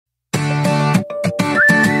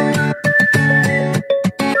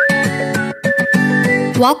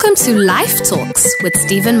Welcome to Life Talks with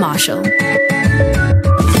Stephen Marshall. Be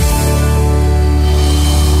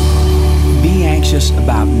anxious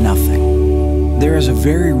about nothing. There is a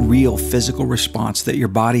very real physical response that your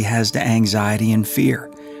body has to anxiety and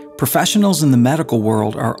fear. Professionals in the medical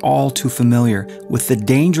world are all too familiar with the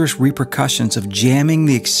dangerous repercussions of jamming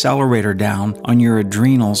the accelerator down on your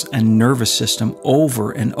adrenals and nervous system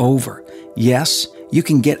over and over. Yes, you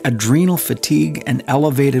can get adrenal fatigue and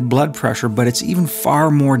elevated blood pressure, but it's even far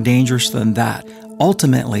more dangerous than that.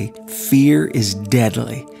 Ultimately, fear is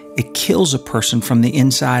deadly. It kills a person from the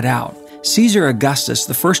inside out. Caesar Augustus,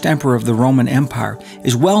 the first emperor of the Roman Empire,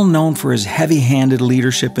 is well known for his heavy-handed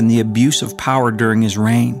leadership and the abuse of power during his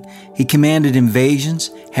reign. He commanded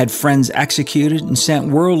invasions, had friends executed, and sent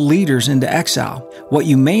world leaders into exile. What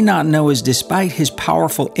you may not know is despite his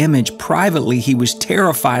powerful image, privately he was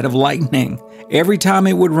terrified of lightning. Every time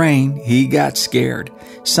it would rain, he got scared.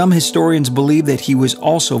 Some historians believe that he was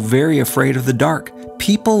also very afraid of the dark.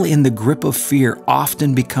 People in the grip of fear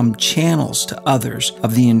often become channels to others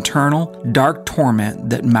of the internal, dark torment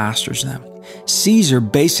that masters them. Caesar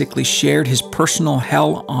basically shared his personal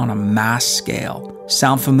hell on a mass scale.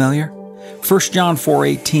 Sound familiar? 1 John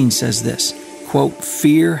 4:18 says this, quote,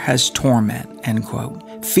 "Fear has torment," end quote.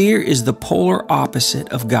 Fear is the polar opposite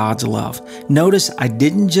of God's love. Notice I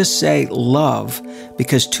didn't just say love,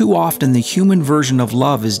 because too often the human version of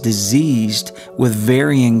love is diseased with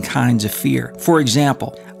varying kinds of fear. For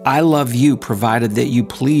example, I love you provided that you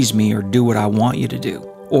please me or do what I want you to do.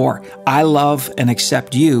 Or, I love and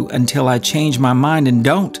accept you until I change my mind and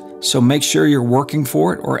don't. So make sure you're working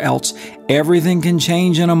for it or else everything can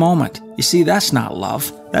change in a moment. You see, that's not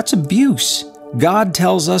love. That's abuse. God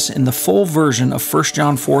tells us in the full version of 1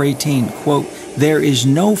 John 4:18, quote, "There is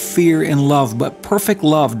no fear in love, but perfect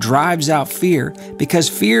love drives out fear, because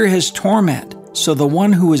fear has torment. So the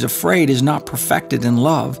one who is afraid is not perfected in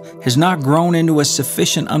love, has not grown into a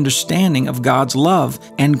sufficient understanding of God's love,"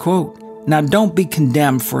 end quote. Now, don't be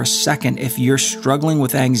condemned for a second if you're struggling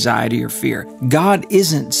with anxiety or fear. God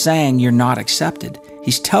isn't saying you're not accepted.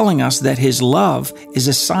 He's telling us that His love is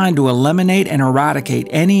assigned to eliminate and eradicate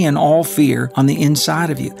any and all fear on the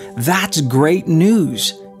inside of you. That's great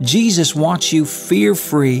news. Jesus wants you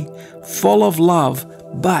fear-free, full of love,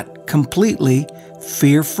 but completely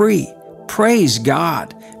fear-free. Praise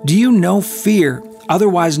God. Do you know fear,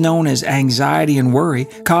 otherwise known as anxiety and worry,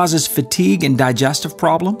 causes fatigue and digestive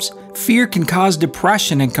problems? Fear can cause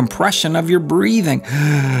depression and compression of your breathing.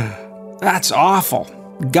 That's awful.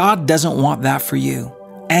 God doesn't want that for you.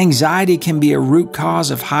 Anxiety can be a root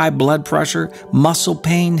cause of high blood pressure, muscle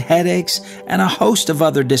pain, headaches, and a host of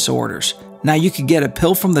other disorders. Now, you could get a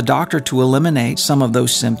pill from the doctor to eliminate some of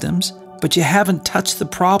those symptoms, but you haven't touched the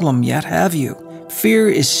problem yet, have you? Fear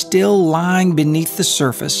is still lying beneath the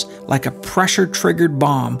surface like a pressure-triggered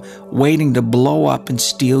bomb waiting to blow up and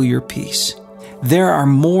steal your peace. There are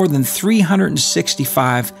more than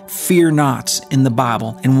 365 fear nots in the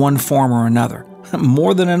Bible in one form or another.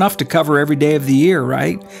 More than enough to cover every day of the year,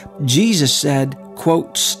 right? Jesus said,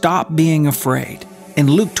 quote, "Stop being afraid."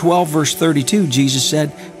 In Luke 12, verse 32, Jesus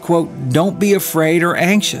said, quote, "Don't be afraid or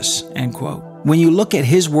anxious," end quote. When you look at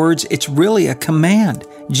His words, it's really a command.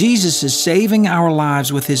 Jesus is saving our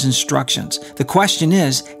lives with His instructions. The question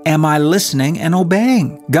is, am I listening and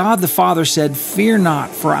obeying? God the Father said, "Fear not,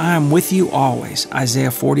 for I am with you always,"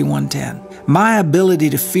 Isaiah 41:10. My ability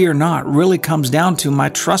to fear not really comes down to my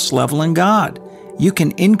trust level in God. You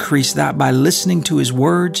can increase that by listening to His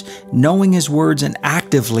words, knowing His words, and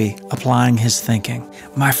actively applying His thinking.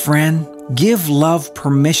 My friend, give love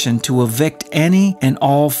permission to evict any and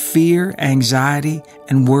all fear, anxiety,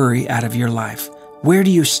 and worry out of your life. Where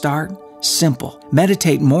do you start? Simple.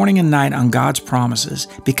 Meditate morning and night on God's promises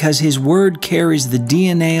because His Word carries the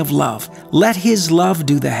DNA of love. Let His love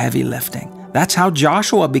do the heavy lifting. That's how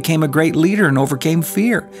Joshua became a great leader and overcame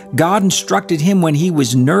fear. God instructed him when he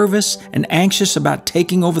was nervous and anxious about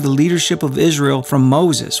taking over the leadership of Israel from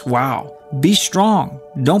Moses. Wow. Be strong.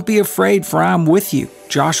 Don't be afraid, for I am with you.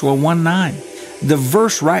 Joshua 1:9. The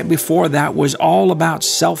verse right before that was all about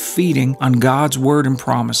self-feeding on God's word and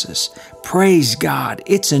promises. Praise God.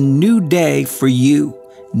 It's a new day for you.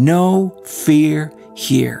 No fear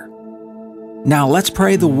here. Now let's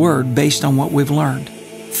pray the word based on what we've learned.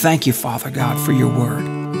 Thank you, Father God, for your word.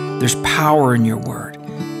 There's power in your word,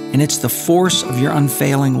 and it's the force of your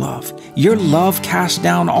unfailing love. Your love casts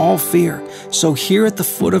down all fear. So here at the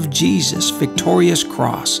foot of Jesus' victorious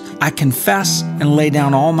cross, I confess and lay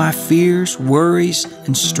down all my fears, worries,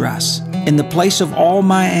 and stress. In the place of all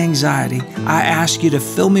my anxiety, I ask you to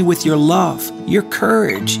fill me with your love, your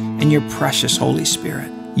courage, and your precious Holy Spirit.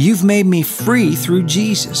 You've made me free through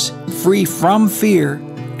Jesus, free from fear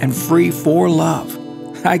and free for love.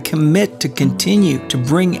 I commit to continue to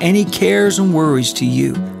bring any cares and worries to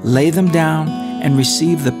you, lay them down, and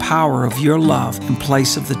receive the power of your love in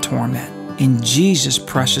place of the torment. In Jesus'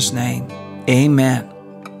 precious name, amen.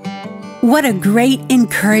 What a great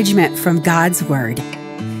encouragement from God's Word.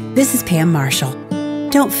 This is Pam Marshall.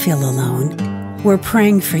 Don't feel alone. We're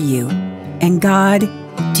praying for you, and God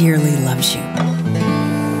dearly loves you.